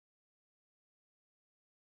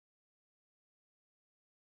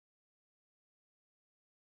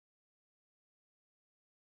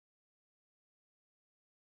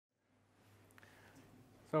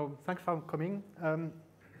So thanks for coming.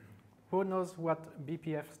 Who knows what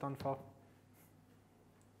BPF stands for?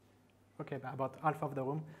 Okay, about half of the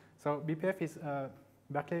room. So BPF is a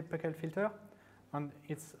Berkeley packet filter, and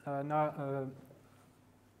it's now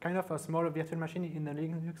kind of a small virtual machine in the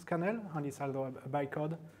Linux kernel, and it's also a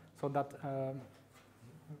bytecode, so that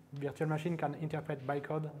virtual machine can interpret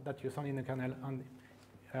bytecode that you saw in the kernel. And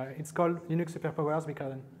it's called Linux superpowers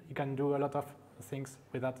because you can do a lot of things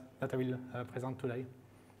with that I will present today.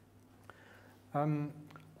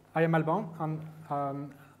 I am Alban, and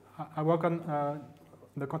I work on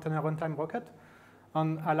the container runtime rocket,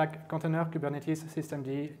 and I like container, Kubernetes,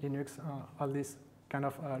 systemd, Linux, all these kind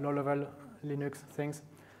of low-level Linux things.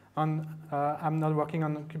 And I'm now working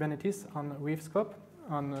on Kubernetes, on with scope,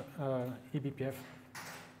 on eBPF.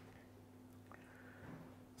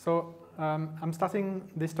 So I'm starting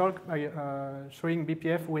this talk by showing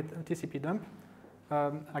BPF with TCP dump.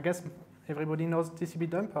 I guess everybody knows TCP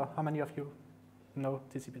dump, or how many of you know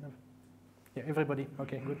TCP dump? Yeah, everybody.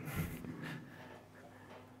 Okay, good.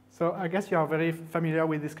 So I guess you are very familiar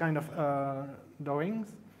with this kind of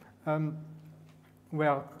drawings,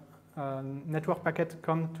 where network packet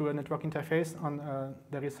come to a network interface, and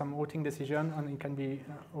there is some routing decision, and it can be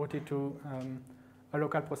routed to a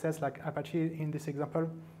local process like Apache in this example.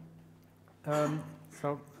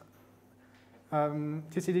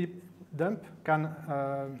 TCP dump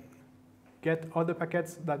can get all the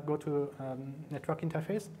packets that go to network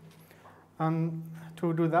interface. And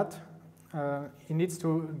to do that, it needs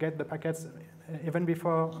to get the packets even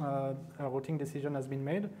before a routing decision has been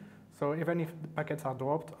made. So even if the packets are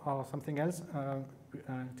dropped or something else,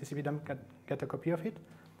 TCP dump can get a copy of it.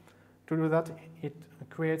 To do that, it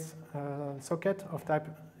creates a socket of type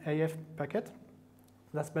AF packet.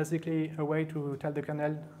 That's basically a way to tell the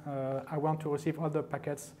kernel, I want to receive all the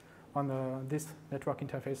packets on this network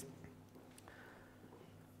interface.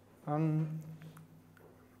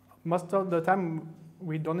 Most of the time,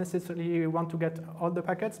 we don't necessarily want to get all the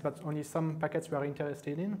packets, but only some packets we are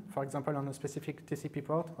interested in, for example, on a specific TCP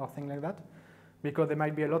port or thing like that, because there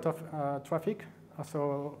might be a lot of traffic,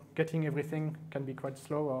 so getting everything can be quite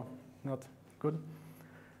slow or not good.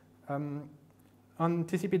 On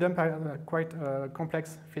TCP dump are quite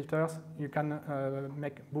complex filters. You can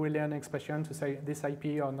make Boolean expression to say this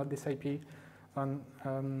IP or not this IP, and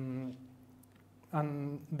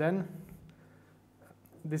then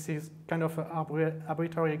this is kind of an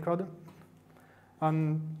arbitrary code.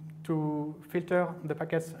 And to filter the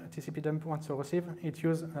packets TCP dump wants to receive, it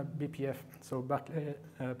uses BPF, so Berkeley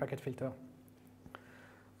packet filter.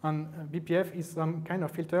 And BPF is some kind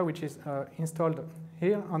of filter which is installed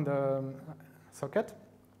here on the socket.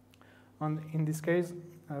 And in this case,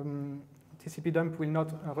 TCP dump will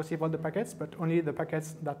not receive all the packets, but only the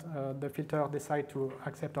packets that the filter decides to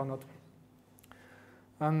accept or not.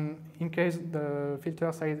 And in case the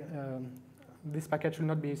filter says this packet should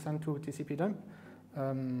not be sent to TCP dump,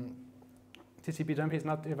 TCP dump is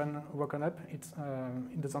not even woken up. It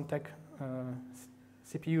doesn't take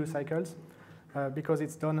CPU cycles because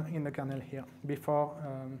it's done in the kernel here before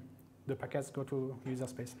the packets go to user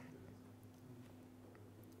space.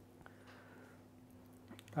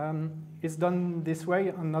 It's done this way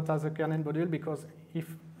and not as a kernel module, because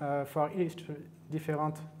if for each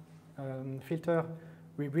different filter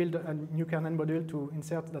we build a new kernel module to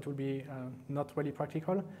insert, that will be not really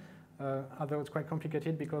practical. Although it's quite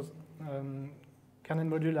complicated because kernel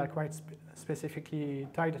modules are quite specifically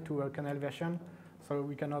tied to a kernel version, so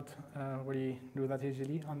we cannot really do that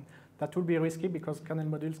easily. And that would be risky because kernel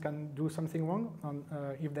modules can do something wrong, and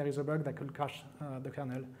if there is a bug, that could crash the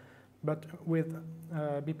kernel. But with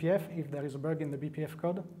BPF, if there is a bug in the BPF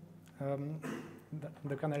code,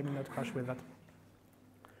 the kernel will not crash with that.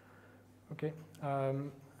 Okay.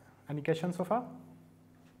 Any questions so far?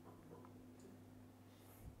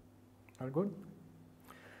 All good?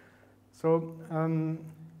 So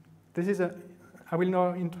this is I will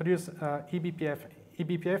now introduce eBPF.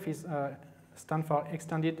 eBPF is stands for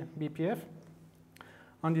Extended BPF,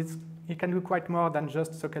 and it can do quite more than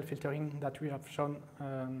just socket filtering that we have shown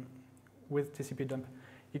with TCP dump.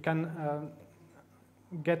 It can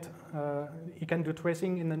it can do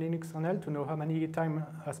tracing in the Linux kernel to know how many times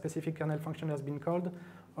a specific kernel function has been called,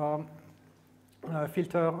 or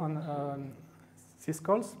filter on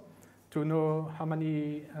syscalls to know how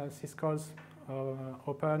many syscalls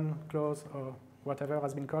open, close, or whatever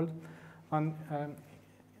has been called. And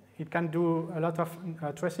it can do a lot of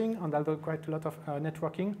tracing and also quite a lot of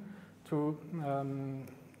networking to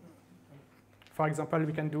for example,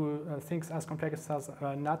 we can do things as complex as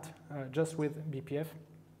NAT just with BPF.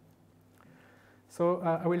 So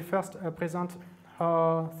I will first present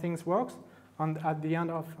how things work, And at the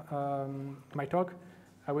end of my talk,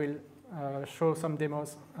 I will show some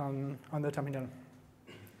demos on the terminal.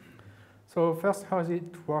 So first, how it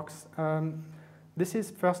works. This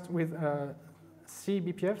is first with C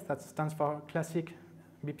BPF, that stands for classic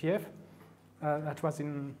BPF. That was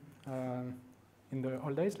in the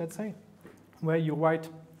old days, let's say, where you write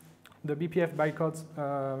the BPF bytecodes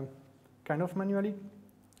kind of manually.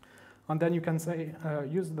 And then you can say,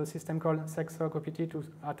 use the system call sexopt to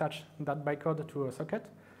attach that bytecode to a socket.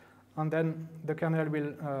 And then the kernel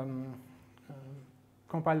will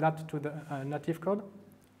compile that to the native code.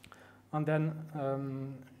 And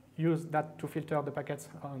then use that to filter the packets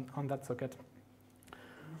on that socket.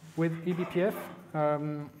 With eBPF,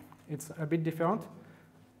 it's a bit different.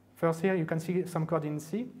 First here, you can see some code in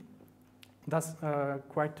C. That's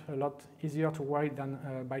quite a lot easier to write than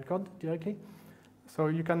bytecode directly. So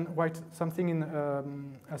you can write something in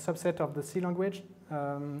a subset of the C language,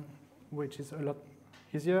 which is a lot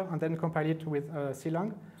easier, and then compile it with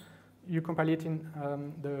C-lang. You compile it in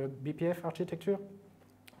the BPF architecture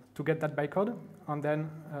to get that bytecode, and then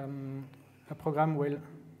a program will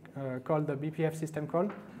call the BPF system call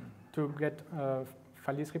to get a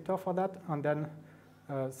file descriptor for that, and then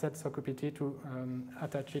set socopt to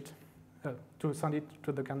attach it, to send it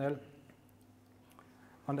to the kernel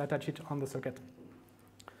and attach it on the socket.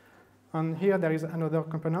 And here there is another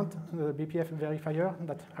component, the BPF verifier,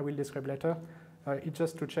 that I will describe later. It's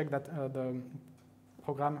just to check that the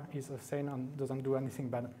program is sane and doesn't do anything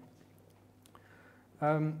bad.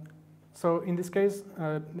 So in this case,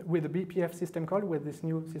 with the BPF system call, with this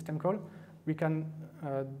new system call, we can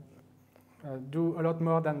do a lot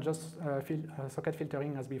more than just socket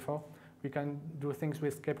filtering as before. We can do things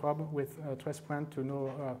with kprob, with tracepoint to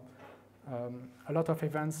know a lot of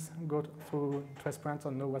events, go through tracepoints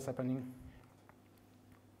and know what's happening.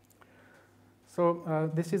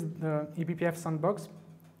 So this is the eBPF sandbox.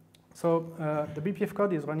 So the BPF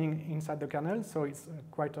code is running inside the kernel, so it's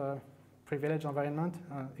quite a privileged environment.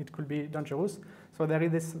 It could be dangerous. So there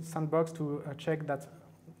is this sandbox to check that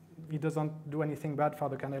it doesn't do anything bad for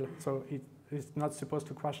the kernel. So it is not supposed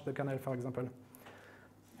to crash the kernel, for example.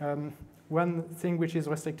 One thing which is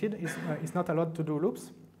restricted is it's not allowed to do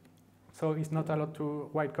loops. So it's not allowed to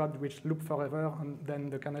write code which loop forever, and then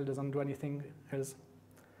the kernel doesn't do anything else.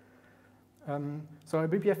 So a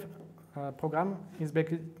BPF program is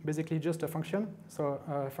basically just a function. So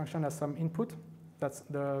a function has some input. That's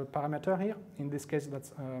the parameter here. In this case,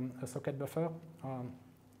 that's a socket buffer,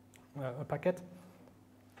 a packet,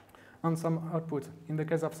 and some output. In the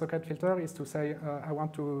case of socket filter, is to say, I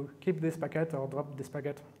want to keep this packet or drop this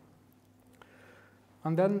packet.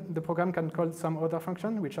 And then the program can call some other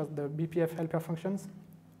function, which are the BPF helper functions.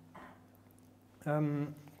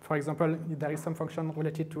 For example, there is some function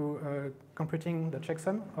related to computing the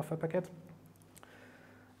checksum of a packet.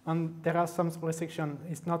 And there are some restrictions.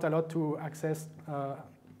 It's not allowed to access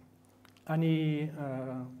any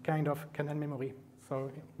kind of kernel memory. So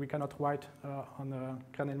we cannot write on a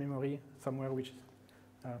kernel memory somewhere which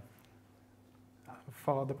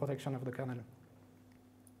for the protection of the kernel.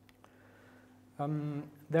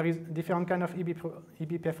 There is different kind of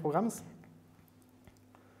eBPF programs.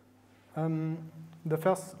 The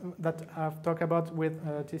first that I've talked about with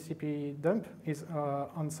TCP dump is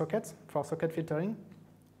on sockets for socket filtering.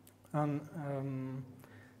 And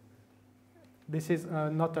this is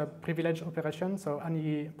not a privileged operation, so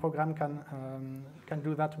any program can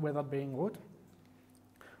do that without being root.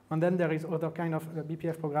 And then there is other kind of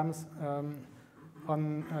BPF programs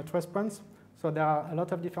on trace points. So there are a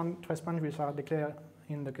lot of different trace points which are declared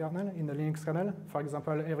in the kernel, in the Linux kernel. For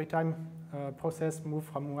example, every time a process moves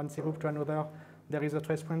from one C group to another, there is a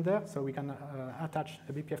trace point there, so we can attach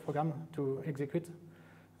a BPF program to execute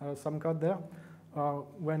some code there.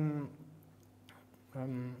 When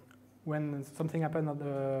something happens on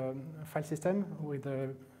the file system with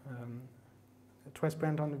a trace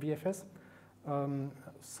point on the VFS,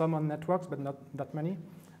 some on networks, but not that many,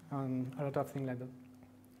 and a lot of things like that.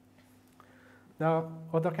 There are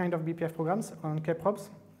other kind of BPF programs on kprobs.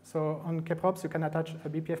 So on kprobs, you can attach a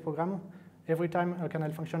BPF program every time a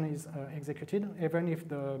kernel function is executed, even if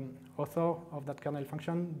the author of that kernel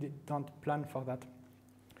function didn't plan for that.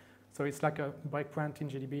 So it's like a breakpoint in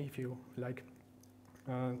GDB, if you like.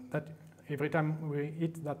 That every time we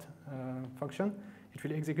hit that function, it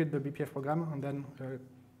will execute the BPF program and then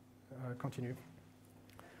continue.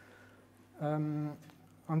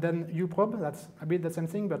 And then uprob, that's a bit the same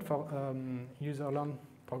thing, but for user-learned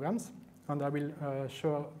programs. And I will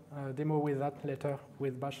show a demo with that later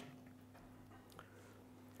with Bash.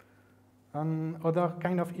 Other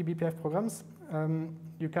kind of eBPF programs,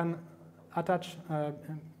 you can attach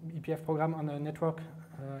BPF program on a network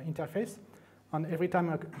interface. And every time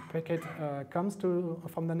a packet comes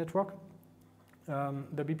from the network,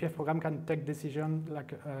 the BPF program can take decisions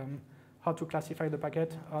like how to classify the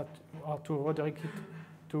packet or to redirect it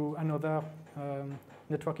to another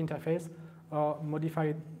network interface or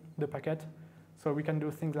modify the packet. So we can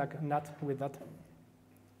do things like NAT with that.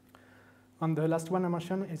 And the last one I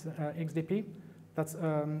mentioned is XDP. That's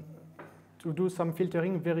to do some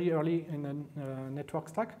filtering very early in a network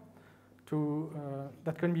stack.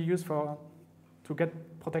 That can be used to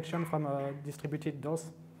get protection from distributed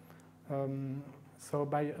DOS. So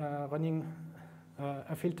by running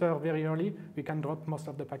a filter very early, we can drop most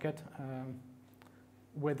of the packet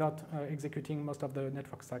without executing most of the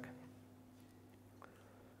network stack.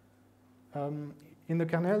 In the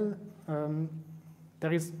kernel,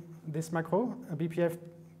 there is this macro, a BPF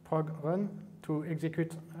prog run, to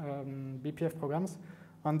execute BPF programs.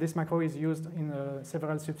 And this macro is used in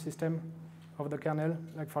several subsystems of the kernel,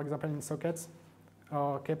 like for example in sockets,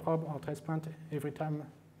 or kprobe, or tracepoint, every time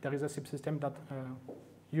there is a subsystem that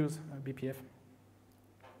use BPF.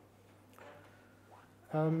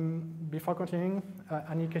 Before continuing,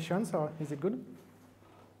 any questions, or is it good?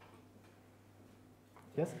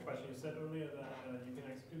 Yes? Question. You said earlier that you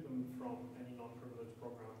can execute them from any non-privileged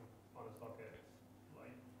program on a socket.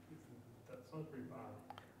 Like, that sounds pretty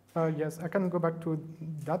bad. Yes, I can go back to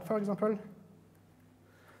that, for example.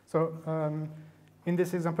 So in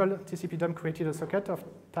this example, TCP-dump created a socket of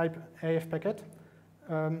type AF packet,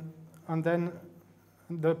 and then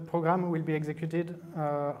the program will be executed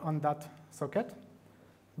on that socket.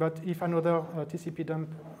 But if another TCP-dump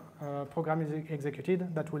program is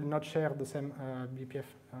executed, that will not share the same BPF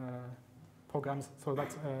programs, so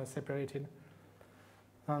that's separated.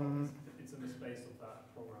 It's in the space of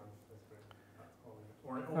that program, that's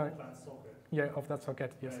calling it. Or of that socket. Yeah, of that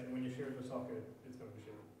socket, yes. And when you share the socket, it's going to be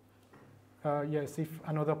shared. Yes, if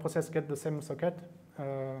another process gets the same socket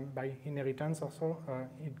by inheritance or so,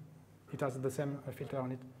 it has the same filter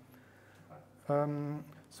on it.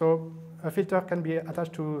 So a filter can be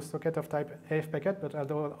attached to socket of type AF packet, but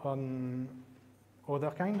also on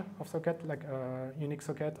other kind of socket, like Unix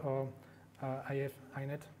socket or IF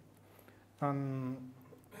inet.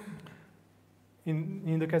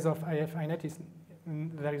 In the case of IF inet,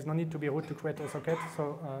 there is no need to be root to create a socket,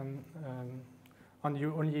 so and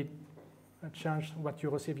you only change what you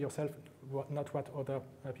receive yourself, not what other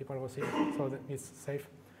people receive, so that it's safe.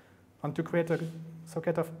 And to create a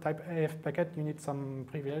socket of type AF packet, you need some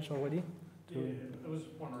privilege already. Yeah, I was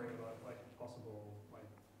wondering about like possible like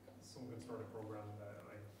some good sort of program that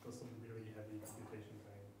like does some really heavy computation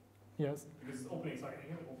thing. Yes. Because opening socket,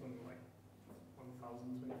 you can open like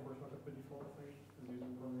 1024 socket by default, I think, as user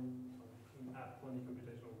program. So you can add plenty of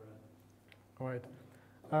computation overhead. Right.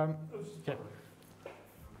 Yeah.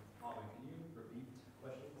 Alban, can you repeat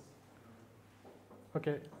questions?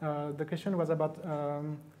 Okay. The question was about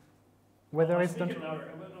whether it's done.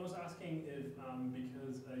 I was asking if,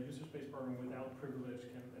 because a user space program without privilege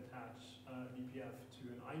can attach BPF to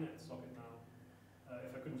an inet socket now,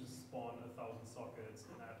 if I couldn't just spawn 1,000 sockets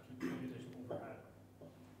and add computation overhead.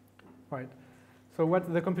 Right. So what's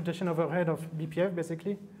the computation overhead of BPF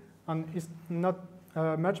basically? And it's not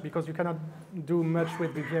much because you cannot do much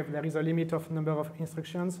with BPF. There is a limit of number of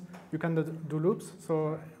instructions. You cannot do loops.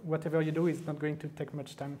 So whatever you do is not going to take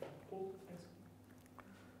much time. Cool, thanks.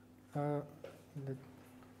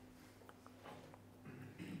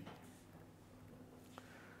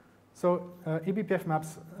 So eBPF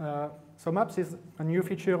maps. So maps is a new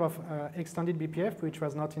feature of extended BPF, which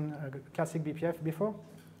was not in classic BPF before.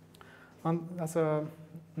 And that's a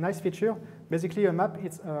nice feature. Basically, a map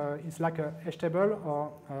is like a hash table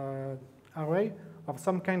or array of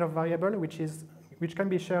some kind of variable, which can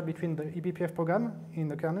be shared between the eBPF program in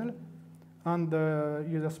the kernel and the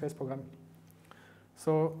user space program.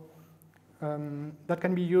 So that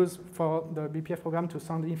can be used for the BPF program to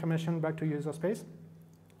send information back to user space,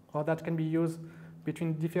 or that can be used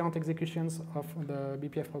between different executions of the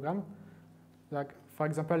BPF program. Like, for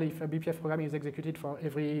example, if a BPF program is executed for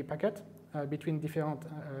every packet between different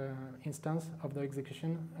instances of the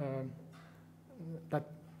execution,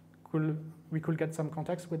 we could get some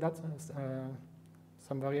context with that,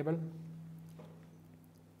 some variable.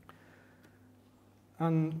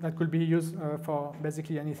 And that could be used for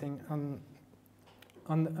basically anything.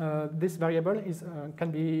 And this variable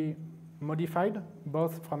can be modified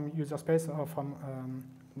both from user space or from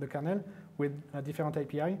the kernel with a different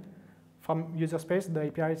API. From user space, the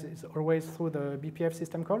API is always through the BPF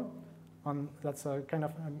system call, and that's a kind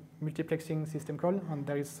of a multiplexing system call, and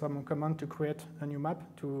there is some command to create a new map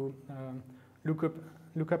to look up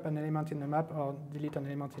look up an element in the map or delete an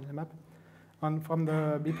element in the map. And from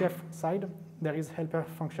the BPF side, there is helper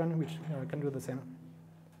function which can do the same.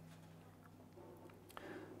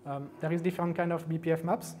 There is different kind of BPF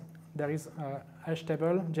maps. There is hash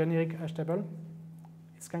table, generic hash table.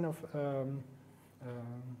 It's kind of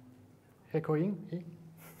echoing.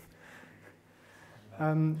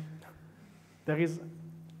 There is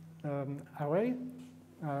array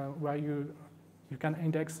where you can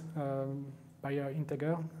index by an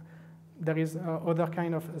integer. There is other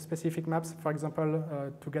kind of specific maps, for example,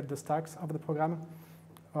 to get the stacks of the program,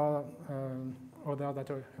 or other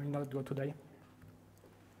that I will not go today.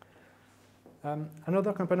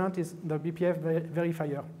 Another component is the BPF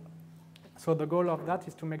verifier. So the goal of that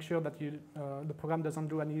is to make sure that the program doesn't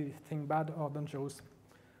do anything bad or dangerous.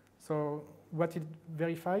 So what it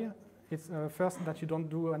verifies is first that you don't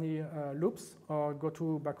do any loops or go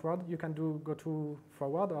to backward. You can do go to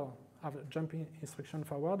forward or have a jump instruction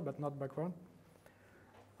forward, but not backward.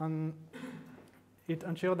 And it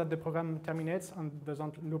ensures that the program terminates and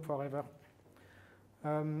doesn't loop forever.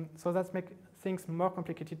 So that makes things more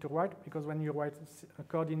complicated to write, because when you write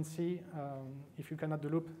code in C, if you cannot do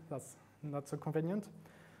loop, that's not so convenient.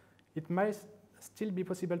 It might still be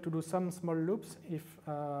possible to do some small loops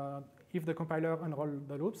if the compiler unrolls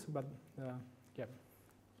the loops, but yeah,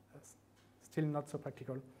 that's still not so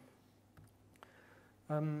practical.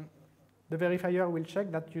 The verifier will check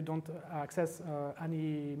that you don't access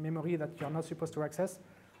any memory that you're not supposed to access.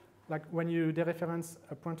 Like when you dereference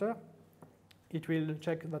a pointer, it will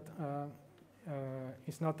check that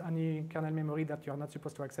it's not any kernel memory that you're not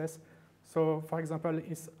supposed to access. So, for example,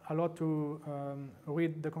 it's allowed to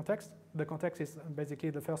read the context. The context is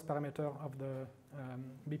basically the first parameter of the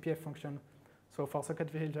BPF function. So for socket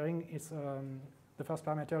filtering, it's, the first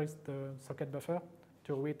parameter is the socket buffer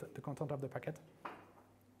to read the content of the packet.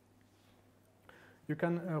 You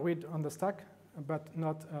can read on the stack, but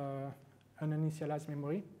not an initialized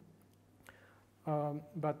memory.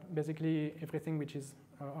 But basically, everything which is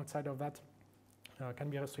outside of that can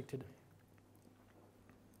be restricted.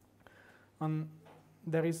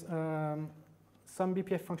 There is some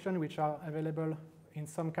BPF functions which are available in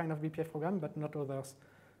some kind of BPF program, but not others.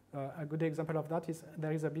 A good example of that is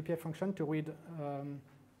there is a BPF function to read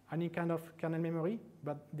any kind of kernel memory,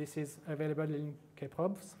 but this is available in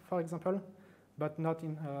kprobs, for example, but not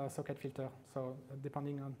in socket filter. So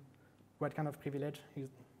depending on what kind of privilege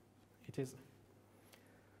it is.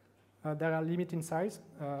 There are limits in size,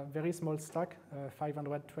 very small stack,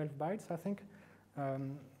 512 bytes, I think.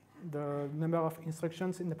 The number of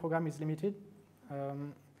instructions in the program is limited.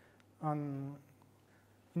 In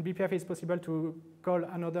BPF, it's possible to call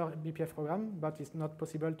another BPF program, but it's not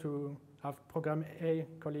possible to have program A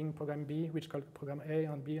calling program B, which calls program A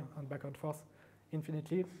and B and back and forth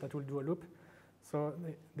infinitely. That will do a loop. So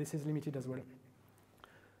this is limited as well.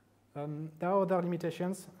 There are other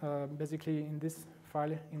limitations. Basically, in this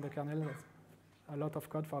file in the kernel, there's a lot of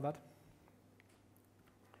code for that.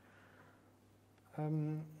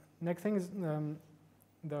 Next thing is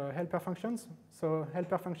the helper functions. So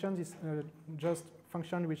helper functions is just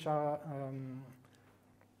functions which are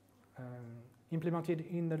implemented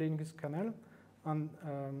in the Linux kernel. And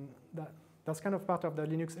that's kind of part of the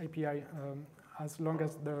Linux API. As long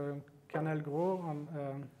as the kernel grows and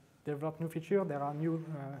develop new features, there are new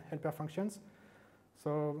helper functions.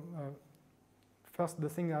 So first, the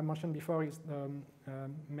thing I mentioned before is the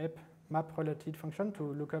map-related function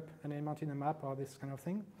to look up an element in a map or this kind of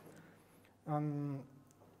thing.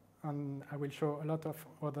 And I will show a lot of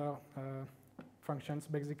other functions.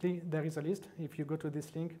 Basically, there is a list. If you go to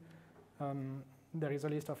this link, there is a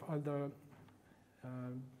list of all the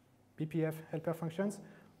BPF helper functions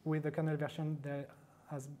with the kernel version that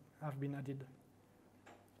have been added.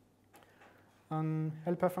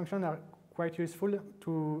 Helper functions are quite useful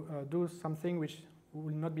to do something which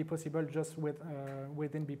will not be possible just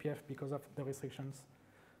within BPF because of the restrictions.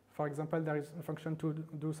 For example, there is a function to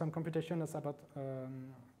do some computation that's about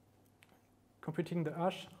computing the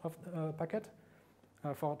hash of the packet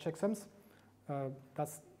for checksums.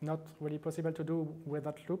 That's not really possible to do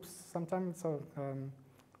without loops sometimes, so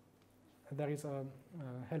there is a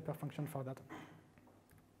helper function for that.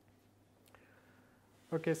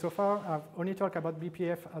 Okay, so far I've only talked about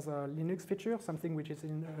BPF as a Linux feature, something which is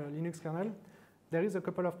in Linux kernel. There is a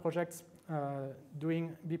couple of projects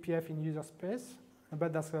doing BPF in user space,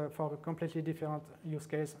 but that's for a completely different use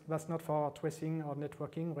case. That's not for tracing or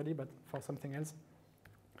networking really, but for something else.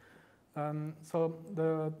 So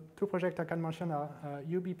the two projects I can mention are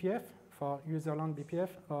eBPF for user-land BPF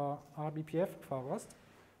or RBPF for Rust.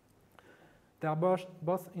 They are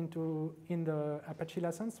both in the Apache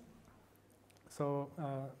license. so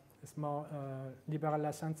it's more liberal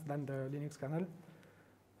license than the Linux kernel.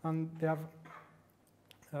 And they have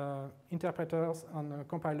interpreters and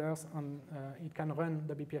compilers, and it can run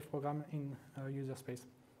the BPF program in user space.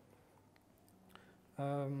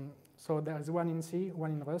 So there is one in C,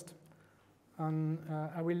 one in Rust. And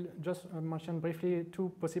I will just mention briefly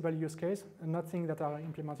two possible use cases, nothing that are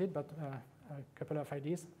implemented, but a couple of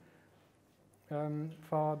ideas.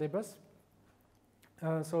 For dbus.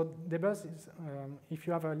 So dbus is, if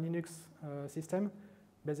you have a Linux system,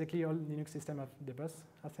 basically all Linux systems have dbus,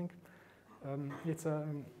 I think. It's a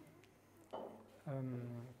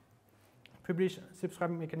publish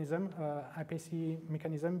subscribe mechanism, IPC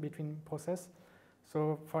mechanism between process.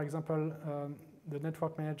 So for example, the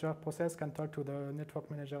network manager process can talk to the network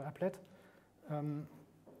manager applet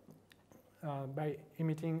by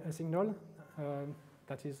emitting a signal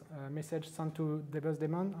that is a message sent to dbus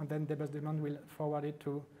daemon, and then dbus daemon will forward it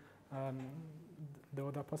to the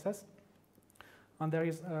other process. And there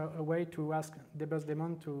is a way to ask dbus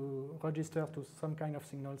daemon to register to some kind of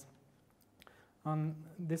signals. And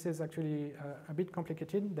this is actually a bit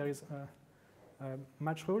complicated. There is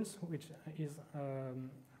match rules, which is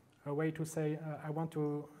a way to say, I want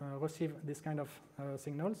to receive this kind of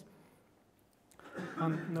signals.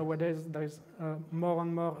 And nowadays, there is more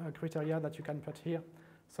and more criteria that you can put here.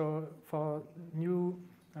 So for new,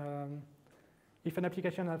 if an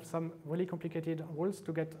application has some really complicated rules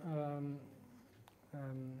to get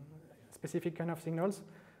specific kind of signals,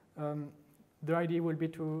 the idea will be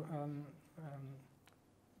to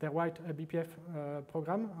they write a BPF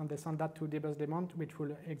program, and they send that to dbus daemon, which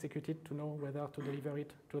will execute it to know whether to deliver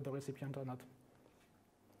it to the recipient or not.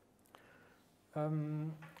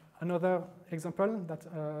 Another example that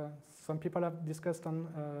some people have discussed on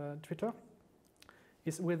Twitter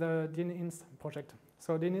is with the dnins project.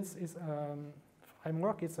 So dnins is a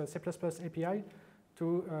framework. It's a C++ API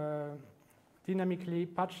to dynamically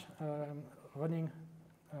patch running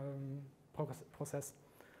process.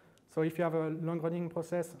 So if you have a long-running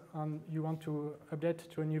process and you want to update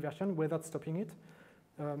to a new version without stopping it,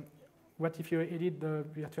 what if you edit the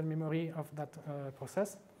virtual memory of that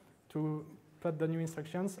process to put the new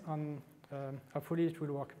instructions, and hopefully it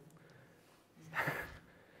will work.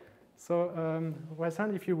 So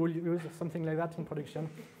well, if you will use something like that in production,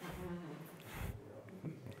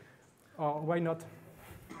 or why not?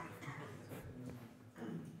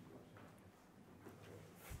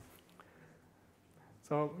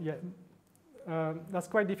 So yeah, that's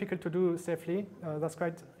quite difficult to do safely. That's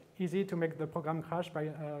quite easy to make the program crash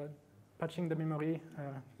by patching the memory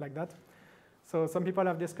like that. So some people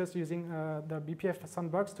have discussed using the BPF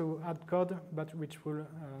sandbox to add code, but which will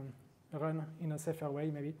run in a safer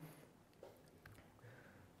way, maybe.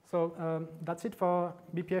 So that's it for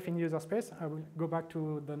BPF in user space. I will go back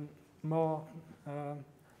to the more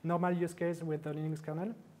normal use case with the Linux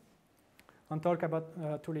kernel and talk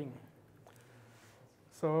about tooling.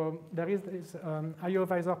 So there is this IO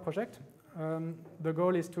Visor project. The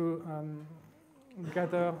goal is to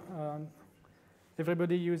gather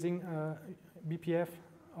everybody using BPF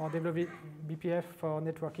or develop BPF for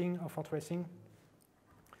networking or for tracing.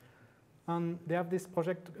 And they have this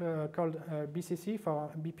project called BCC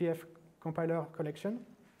for BPF compiler collection.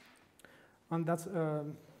 And that's a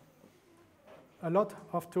lot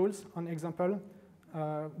of tools, an example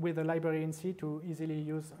with a library in C to easily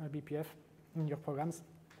use BPF in your programs.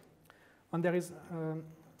 And there is,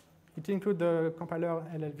 it includes the compiler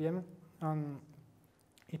LLVM, and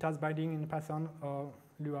it has binding in Python or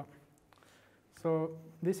Lua. So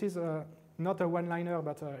this is not a one-liner,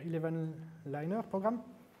 but a 11-liner program.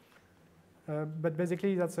 But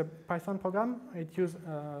basically, that's a Python program. It uses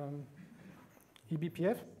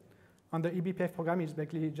eBPF. And the eBPF program is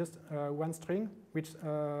basically just one string, which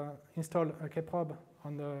installs a kprobe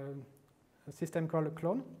on the system called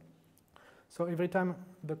clone. So every time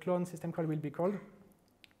the clone system call will be called,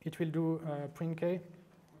 it will do print k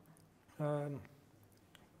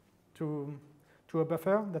to a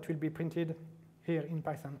buffer that will be printed here in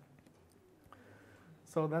Python.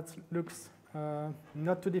 So that looks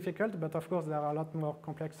not too difficult, but of course there are a lot more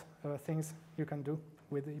complex things you can do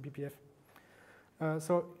with eBPF.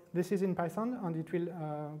 So this is in Python, and it will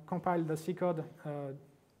compile the C code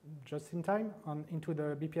just in time and into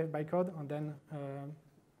the BPF bytecode, and then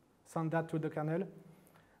send that to the kernel.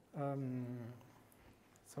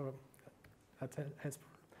 So that's helpful.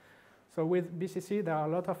 So with BCC, there are a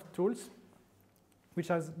lot of tools which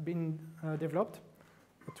has been developed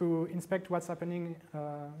to inspect what's happening,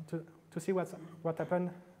 to see what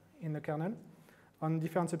happened in the kernel on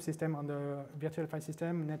different subsystems, on the virtual file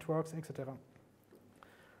system, networks, etc.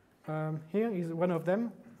 Here is one of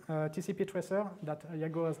them. TCP tracer that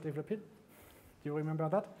Yago has developed. Do you remember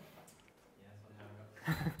that?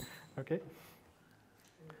 Yes, I Okay.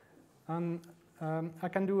 And I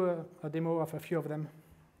can do a demo of a few of them.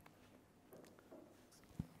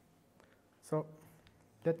 So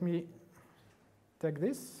let me take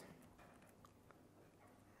this.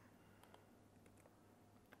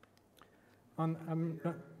 And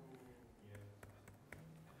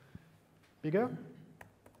bigger?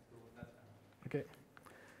 Okay.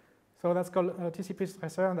 So that's called TCP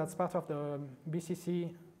tracer, and that's part of the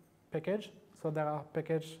BCC package. So there are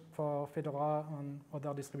packages for Fedora and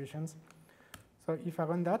other distributions. So if I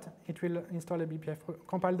run that, it will install a BPF,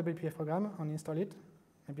 compile the BPF program and install it,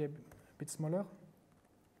 maybe a bit smaller.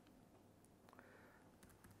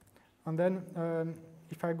 And then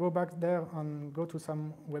if I go back there and go to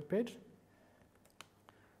some web page,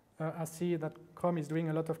 I see that Chrome is doing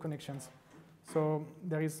a lot of connections. So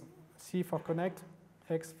there is C for connect,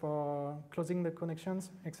 X for closing the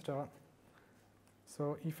connections, etc.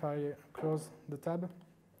 So if I close the tab,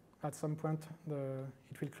 at some point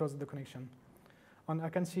it will close the connection. And I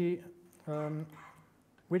can see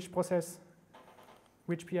which process,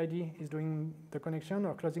 which PID is doing the connection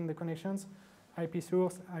or closing the connections, IP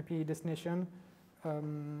source, IP destination,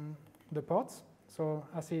 the ports. So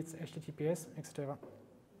I see it's HTTPS, etc.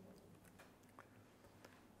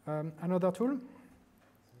 Another tool,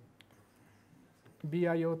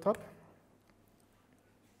 BIO top.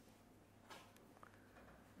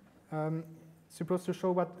 Supposed to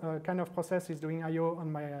show what kind of process is doing I/O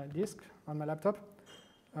on my disk, on my laptop.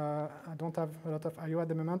 I don't have a lot of I/O at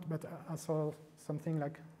the moment, but I saw something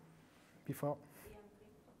like before.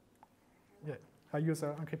 Yeah, I use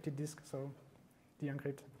an encrypted disk, so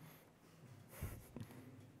de-encrypt.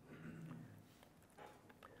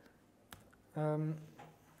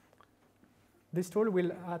 This tool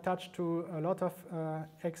will attach to a lot of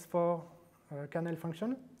X4 kernel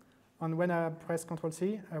function. And when I press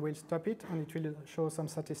Ctrl-C, I will stop it, and it will show some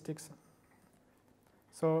statistics.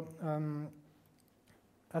 So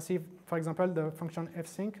I see, for example, the function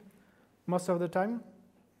fsync. Most of the time,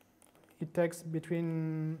 it takes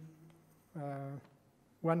between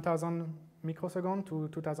 1,000 microseconds to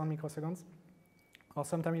 2,000 microseconds. Or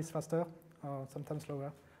sometimes it's faster, or sometimes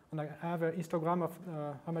slower. And I have a histogram of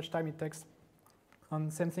how much time it takes.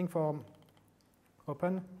 And same thing for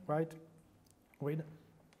open, write, read.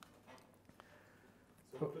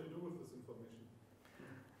 So what do you do with this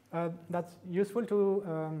information? That's useful to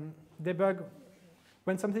debug.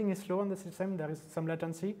 When something is slow on the system, there is some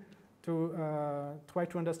latency to try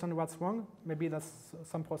to understand what's wrong. Maybe that's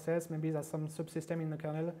some process, maybe that's some subsystem in the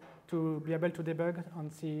kernel, to be able to debug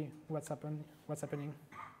and see what's happening.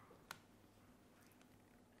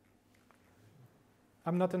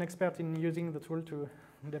 I'm not an expert in using the tool to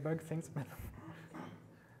debug things. But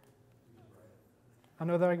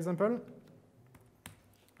another example,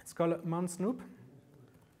 it's called mount snoop.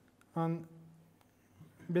 And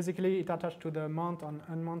basically, it attached to the mount and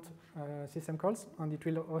unmount system calls, and it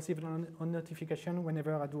will receive a notification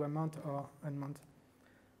whenever I do a mount or unmount.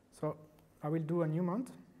 So I will do a new mount.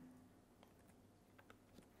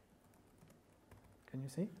 Can you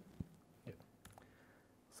see? Yeah.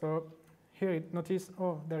 So here, notice,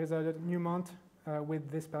 oh, there is a new mount with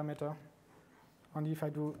this parameter. And if I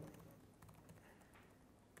do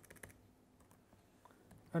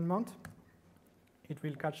unmount, it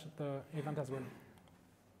will catch the event as well.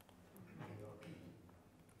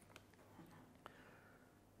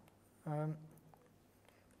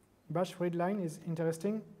 Bash readline is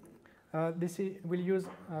interesting. This will use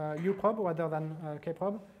uprob rather than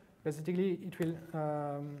kprob. Basically, it will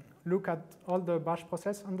look at all the bash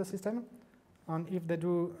process on the system, and if they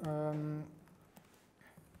do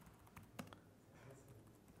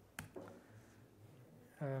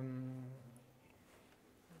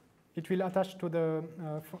it will attach to the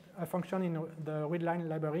a function in the readline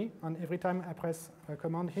library, and every time I press a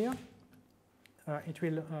command here, it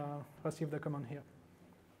will receive the command here.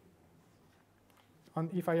 And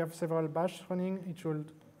if I have several bash running, it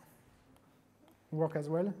should work as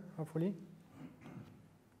well, hopefully.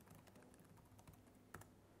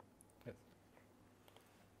 Yes.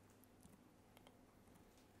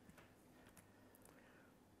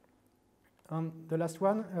 And the last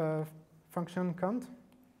one, function count.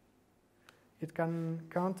 It can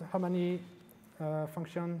count how many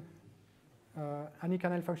any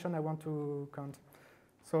kernel function I want to count.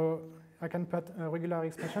 So I can put a regular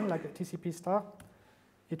expression like a TCP star.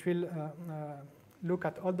 It will look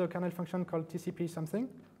at all the kernel functions called TCP something.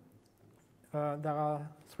 There are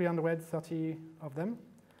 330 of them.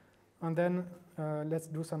 And then let's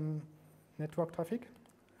do some network traffic.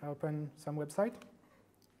 I open some website.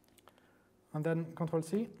 and then Control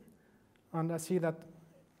C, and I see that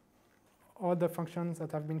all the functions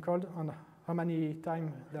that have been called and how many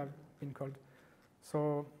times they have been called.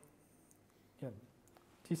 So yeah,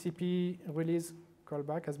 TCP release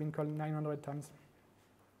callback has been called 900 times.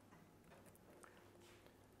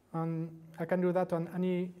 And I can do that on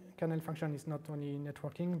any kernel function. It's not only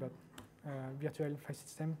networking, but virtual file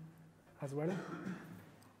system as well.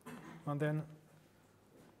 And then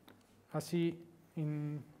I see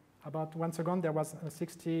in about 1 second there was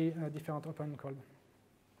 60 different open calls.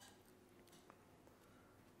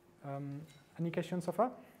 Any questions so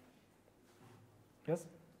far? Yes?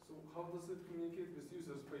 So how does it communicate with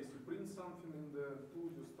user space? You print something in the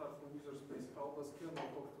tool, you start from user space. How does kernel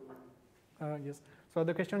talk to it? Yes. So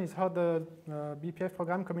the question is how the BPF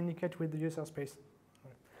program communicates with the user space.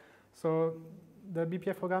 So the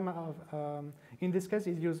BPF program, in this case,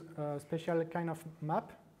 it uses a special kind of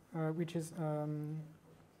map, which is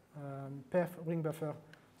perf ring buffer.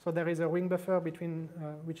 So there is a ring buffer between,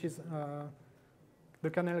 which is the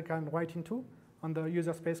kernel can write into, and the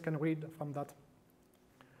user space can read from that.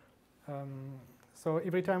 So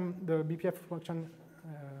every time the BPF function,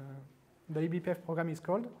 the eBPF program is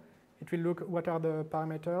called, it will look what are the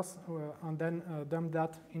parameters and then dump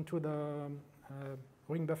that into the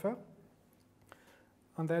ring buffer.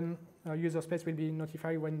 And then user space will be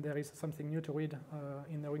notified when there is something new to read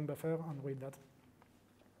in the ring buffer and read that.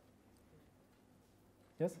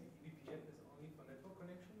 Yes? BPF is only for network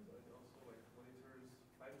connections, or it also like monitors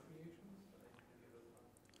file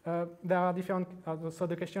creations? There are different, so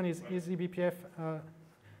the question is eBPF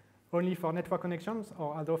only for network connections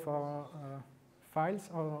or also for files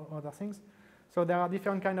or other things? So there are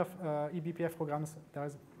different kind of eBPF programs. There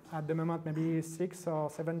is at the moment maybe 6 or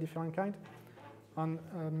 7 different kinds. And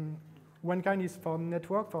one kind is for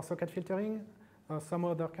network, for socket filtering, some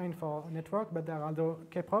other kind for network, but there are also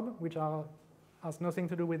kprob, which has nothing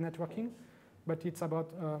to do with networking, but it's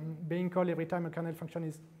about being called every time a kernel function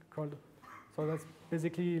is called. So that's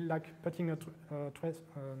basically like putting a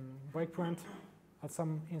breakpoint at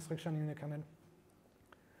some instruction in a kernel.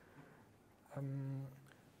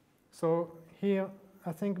 So here,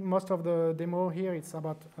 I think most of the demo here it's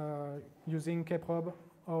about using kprob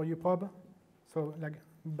or uprob. So like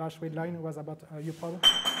bash readline was about uprob. Can you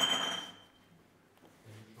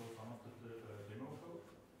show some of the demo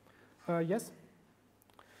code? Yes.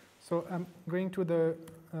 So I'm going to the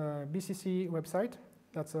BCC website.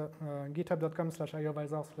 That's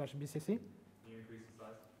github.com/iovisor/BCC. Can you increase the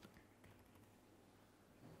size?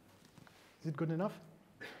 Is it good enough?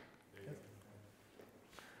 Yes.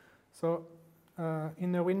 So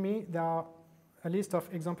in the README, there are a list of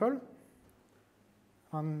examples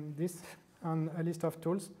on this and a list of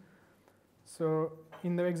tools. So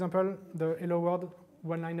in the example, the hello world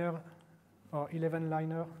one-liner or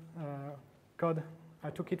 11-liner code, I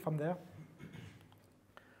took it from there.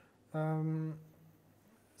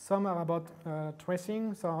 Some are about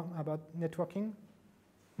tracing, some about networking.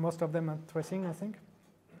 Most of them are tracing, I think.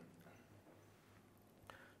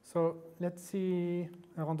 So let's see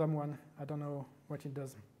a random one. I don't know what it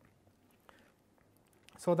does.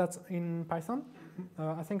 So that's in Python.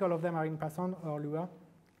 I think all of them are in Python or Lua.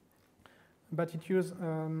 But it uses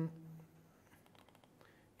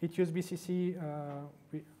BCC,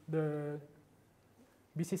 the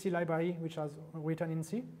BCC library, which has written in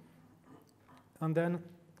C. And then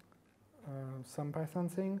some Python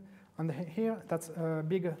thing. And here, that's a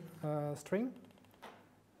big string,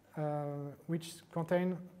 which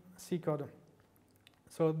contains C code.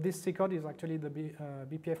 So this C code is actually the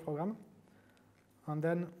BPF program. And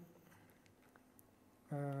then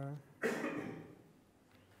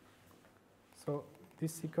so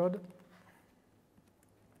this C code,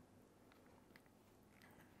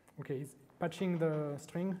 okay, it's patching the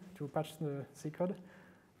string to patch the C code.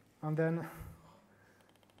 And then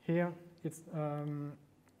here it's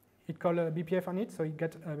it calls a BPF on it, so it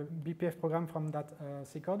gets a BPF program from that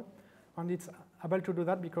C code. And it's able to do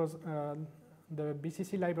that because the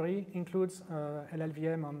BCC library includes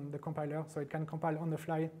LLVM on the compiler, so it can compile on the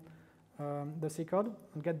fly the C code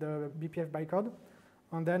and get the BPF bytecode,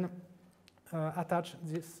 and then attach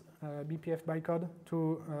this BPF bytecode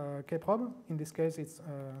to kprob. In this case, it's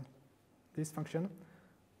this function,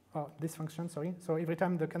 sorry. So every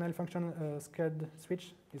time the kernel function scaled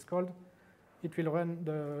switch is called, it will run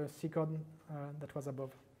the C code that was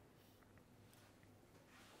above.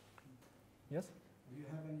 Yes? Do you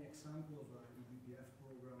have any example of an eBPF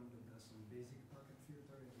program that does some basic packet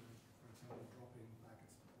filtering, for example, dropping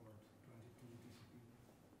packets to port 22 TCP?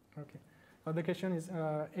 Okay. So the question is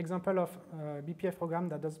example of BPF program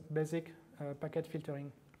that does basic packet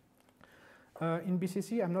filtering. In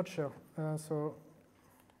BCC, I'm not sure. So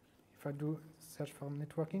if I do search for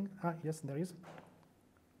networking, yes, there is.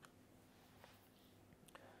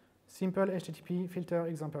 Simple HTTP filter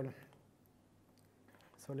example.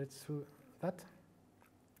 So let's do that.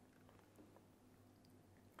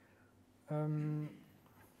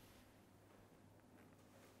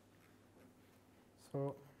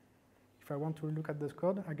 So if I want to look at the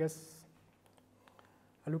code, I guess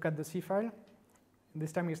I look at the C file.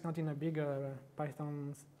 This time it's not in a big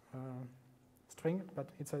Python string, but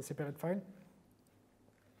it's a separate file.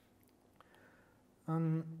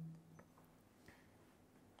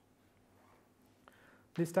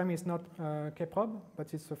 This time it's not kprob,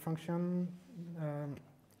 but it's a function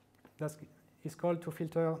that is called to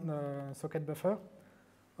filter the socket buffer.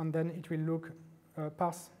 And then it will look,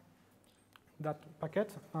 parse that packet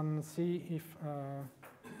and see if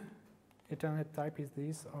Ethernet type is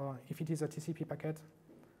this, or if it is a TCP packet,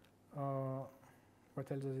 or what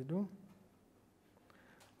else does it do?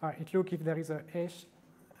 It looks if there is a HTTP,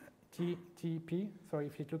 so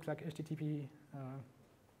if it looks like HTTP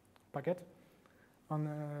packet, on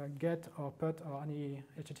get or put or any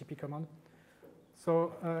HTTP command.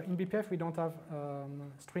 So in BPF, we don't have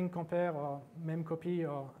string compare or mem copy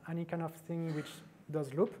or any kind of thing which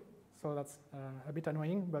does loop. So that's a bit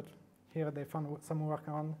annoying, but here they found some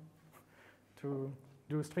workaround to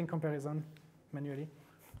do string comparison manually.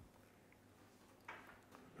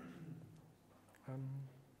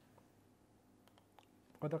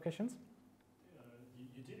 Other questions?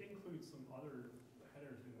 You did include some other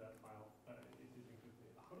headers in that file.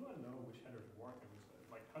 How do I know which headers work?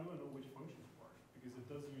 Like, how do I know which functions work? Because it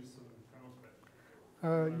does use some kernel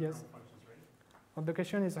Yes. functions, right? And the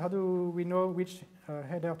question is, how do we know which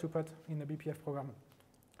header to put in the BPF program?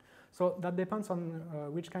 So that depends on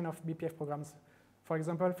which kind of BPF programs. For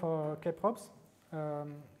example, for kprobs,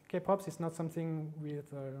 kprobs is not something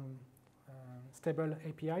with stable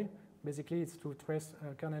API. Basically, it's to trace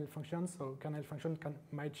kernel functions. So kernel function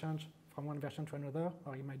might change from one version to another,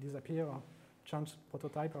 or it might disappear, or change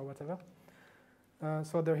prototype, or whatever.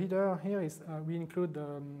 So the header here is we include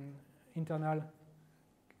internal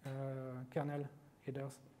kernel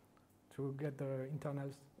headers to get the internal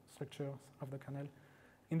structures of the kernel.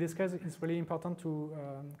 In this case, it's really important to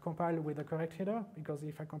compile with the correct header, because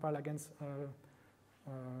if I compile against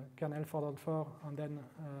kernel 4.4 and then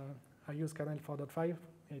I use kernel 4.5,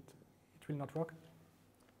 it will not work.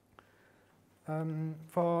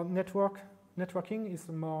 For networking is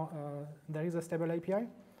more, there is a stable API.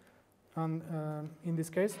 And in this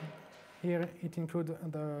case, here it includes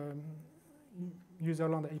the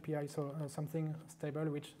userland API, so something stable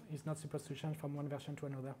which is not supposed to change from one version to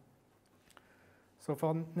another. So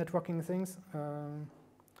for networking things, I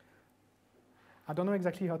don't know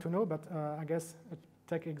exactly how to know, but I guess a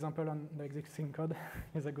tech example on the existing code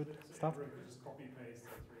is a good start. Just copy paste the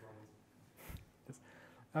 3 lines.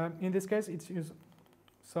 Yes. In this case, it's use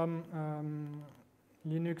some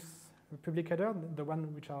Linux public header, the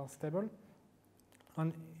one which are stable,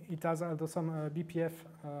 and it has also some BPF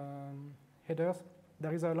headers.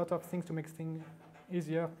 There is a lot of things to make things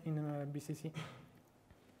easier in BCC.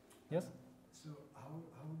 Yes? So how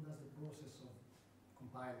does the process of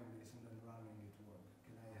compiling this and then running it work?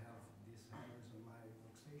 Can I have these headers on my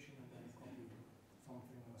workstation and then copy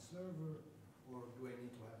something on a server, or do I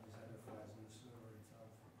need to have these header files on the server itself?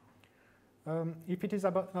 If it is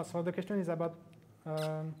about, so the question is about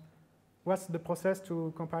what's the process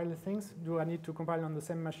to compile things? Do I need to compile on the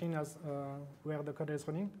same machine as where the code is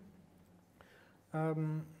running?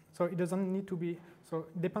 So it doesn't need to be, so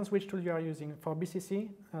it depends which tool you are using. For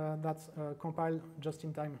BCC, that's compiled just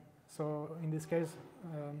in time. So in this case,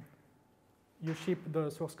 you ship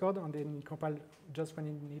the source code and then you compile just when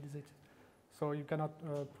it needs it. So you cannot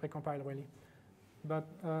pre-compile really. But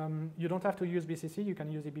you don't have to use BCC. You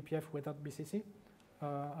can use eBPF without BCC.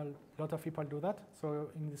 A lot of people do that.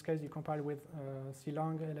 So in this case, you compile with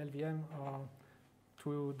CLong, LLVM, or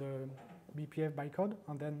to the BPF bytecode,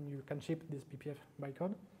 and then you can ship this BPF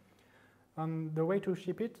bytecode. And the way to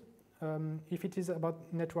ship it, if it is about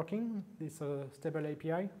networking, it's a stable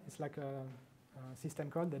API. It's like a system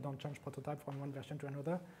call. They don't change prototype from one version to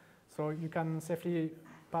another. So you can safely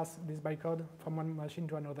pass this bytecode from one machine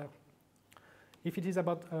to another. If it is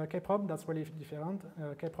about kprob, that's really different.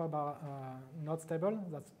 Kprob are not stable.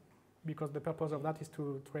 That's because the purpose of that is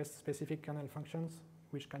to trace specific kernel functions,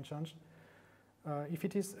 which can change. If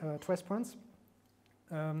it is trace points,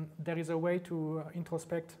 there is a way to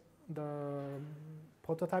introspect the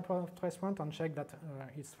prototype of trace point and check that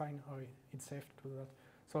it's fine or it's safe to do that.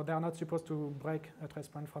 So they are not supposed to break a trace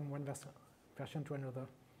point from one version to another.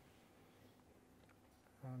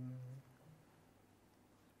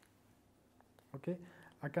 Okay,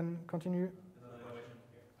 I can continue. Another question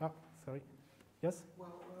here. Ah, sorry. Yes?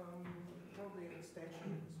 Well, probably an extension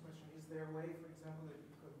of this question. Is there a way, for example, that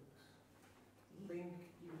you could link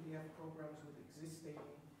eBPF programs with existing,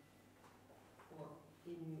 or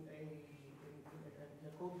in a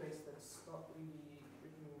code base that's not really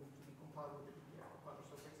written to be compiled with the BPF compiler?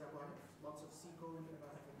 So, for example, I have lots of C code and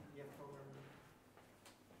I have a BPF program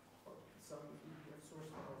or some eBPF source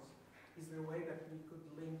files. Is there a way that we could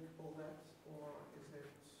link all that, or is it,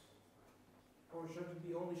 or should it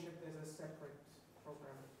be only shipped as a separate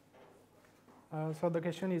program? So the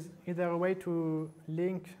question is there a way to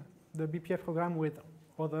link the BPF program with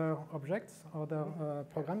other objects, other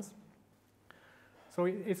programs? So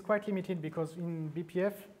it's quite limited because in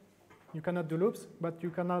BPF you cannot do loops, but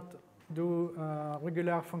you cannot do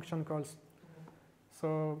regular function calls.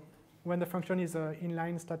 So when the function is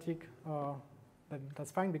inline static, then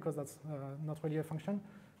that's fine because that's not really a function.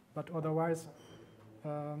 But otherwise,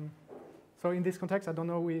 so in this context, I don't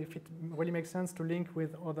know if it really makes sense to link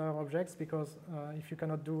with other objects because if you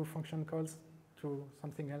cannot do function calls to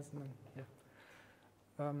something else, then yeah.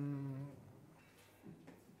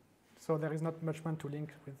 So there is not much point to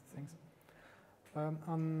link with things.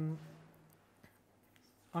 On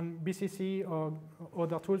BCC or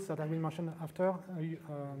other tools that I will mention after,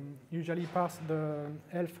 usually parse the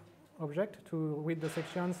elf object to read the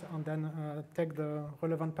sections and then take the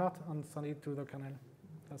relevant part and send it to the kernel.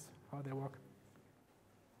 That's how they work.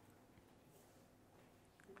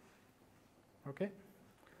 Okay.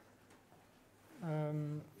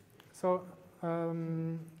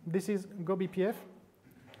 This is GoBPF.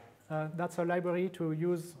 That's a library to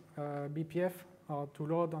use BPF or to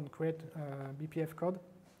load and create BPF code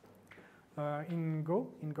in Go,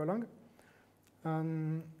 in Golang.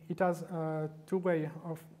 It has two ways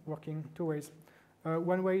of working, two ways.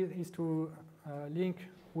 One way is to link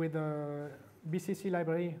with a BCC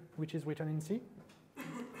library, which is written in C,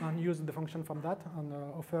 and use the function from that, and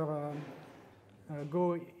offer a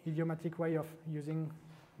Go idiomatic way of using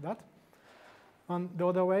that. And the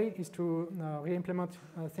other way is to re-implement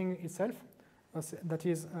a thing itself, that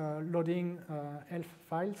is loading elf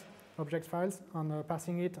files, object files, and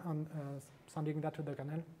parsing it and sending that to the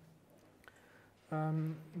kernel.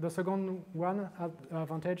 The second one has the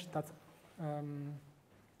advantage that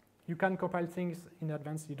you can compile things in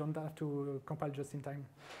advance. You don't have to compile just in time.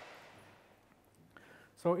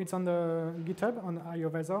 So it's on the GitHub on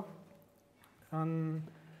IOVisor.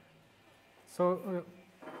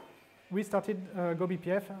 We started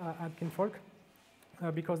GoBPF at Kinvolk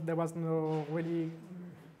because there was no really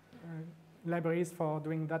libraries for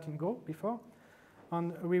doing that in Go before.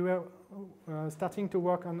 And we were starting to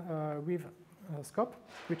work on with scope,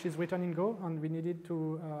 which is written in Go, and we needed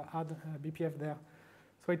to add BPF there.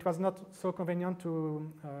 So it was not so convenient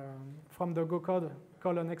to, from the Go code,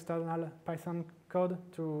 call an external Python code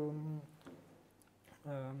to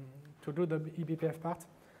do the eBPF part.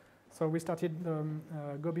 So we started the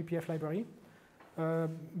GoBPF library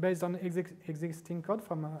based on existing code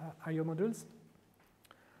from IO modules.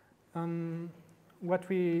 And what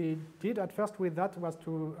we did at first with that was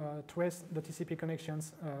to trace the TCP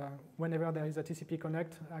connections whenever there is a TCP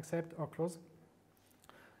connect, accept, or close.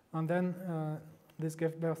 And then this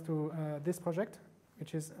gave birth to this project,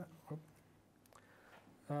 which is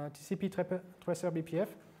TCP tracer BPF,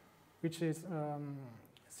 which is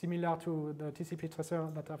similar to the TCP tracer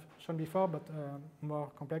that I've shown before, but more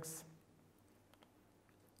complex.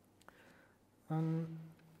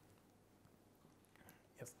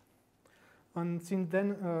 Yes. And since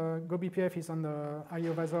then, GoBPF is on the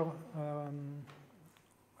IOVisor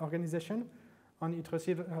organization, and it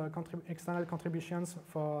received external contributions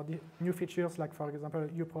for the new features, like, for example,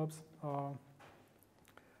 uprobes or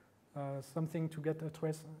something to get a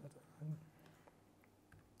trace.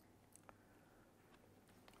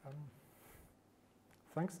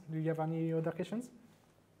 Thanks. Do you have any other questions?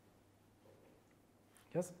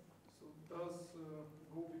 Yes? So does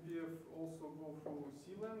GoBPF also go through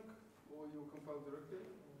CLang, or you compile directly?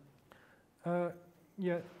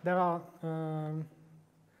 Yeah, there are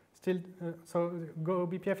still, so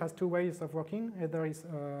GoBPF has two ways of working. Either is,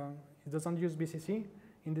 it doesn't use BCC.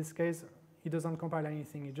 In this case, it doesn't compile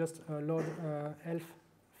anything. It just load elf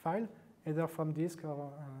file, either from disk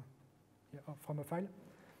or from a file.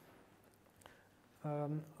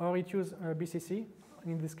 Or it uses BCC.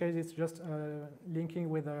 In this case, it's just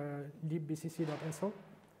linking with libbcc.so.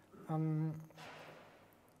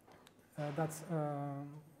 That's,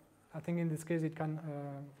 I think in this case, it can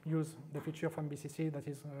use the feature from BCC that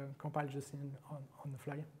is compiled just on the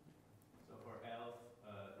fly. So for ELF,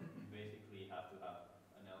 you basically have to have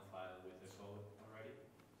an ELF file with the code already.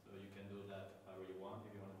 So you can do that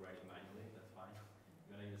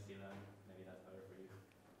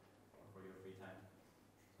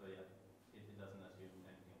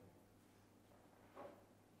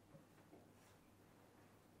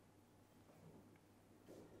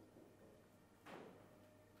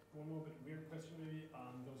one more bit weird question maybe.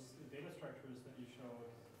 Those data structures that you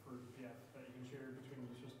showed for BPF that you can share between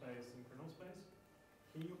user space and kernel space,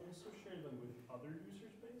 can you also share them with other user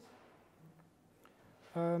space?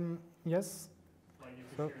 Yes. Like if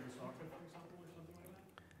you So share the socket, for example, or something like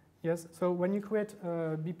that? Yes, so when you create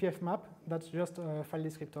a BPF map, that's just a file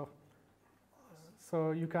descriptor.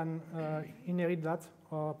 So you can inherit that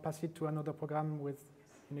or pass it to another program with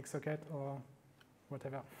Linux socket or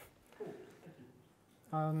whatever. Cool, thank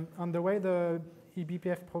you. And the way the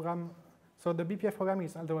eBPF program, so the BPF program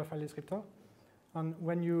is also a file descriptor. And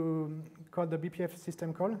when you call the BPF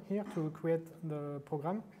system call here to create the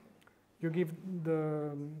program, you give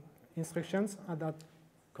the instructions that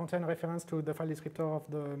contain reference to the file descriptor of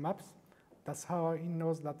the maps. That's how it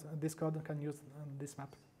knows that this code can use this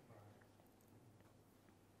map.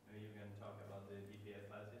 Maybe you can talk about the BPF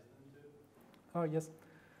file system too? Oh, yes.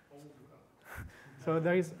 Oh, So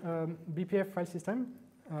there is a BPF file system.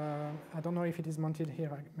 I don't know if it is mounted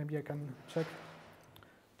here. Maybe I can check.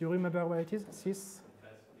 Do you remember where it is? Sys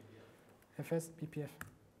FS BPF.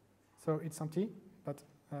 So it's empty, but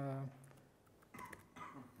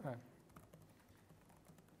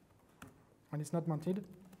and it's not mounted,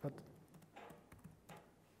 but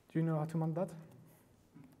do you know how to mount that?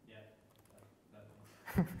 Yeah, that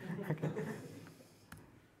one. Okay.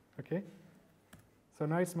 Okay. So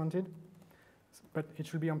now it's mounted, but it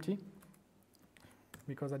should be empty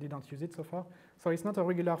because I didn't use it so far. So it's not a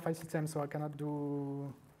regular file system, so I cannot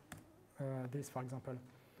do this, for example.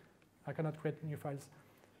 I cannot create new files.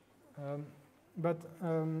 But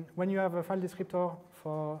when you have a file descriptor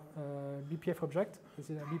for a BPF object, this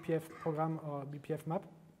is a BPF program or BPF map,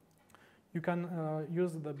 you can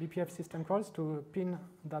use the BPF system calls to pin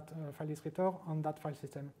that file descriptor on that file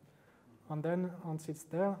system. And then once it's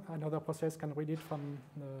there, another process can read it from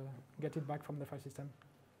get it back from the file system.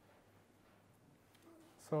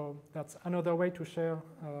 So that's another way to share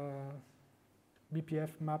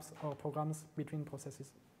BPF maps or programs between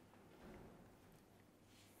processes.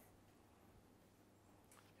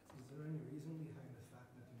 Is there any reason behind the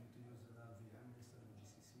fact that you need to use VM instead of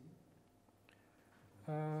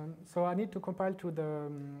GCC? So I need to compile to the,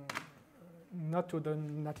 not to the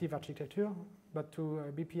native architecture, but to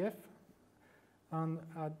BPF. And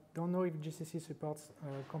I don't know if GCC supports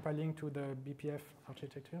compiling to the BPF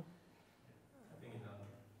architecture. I think it doesn't.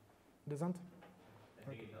 Doesn't? I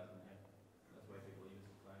think it doesn't.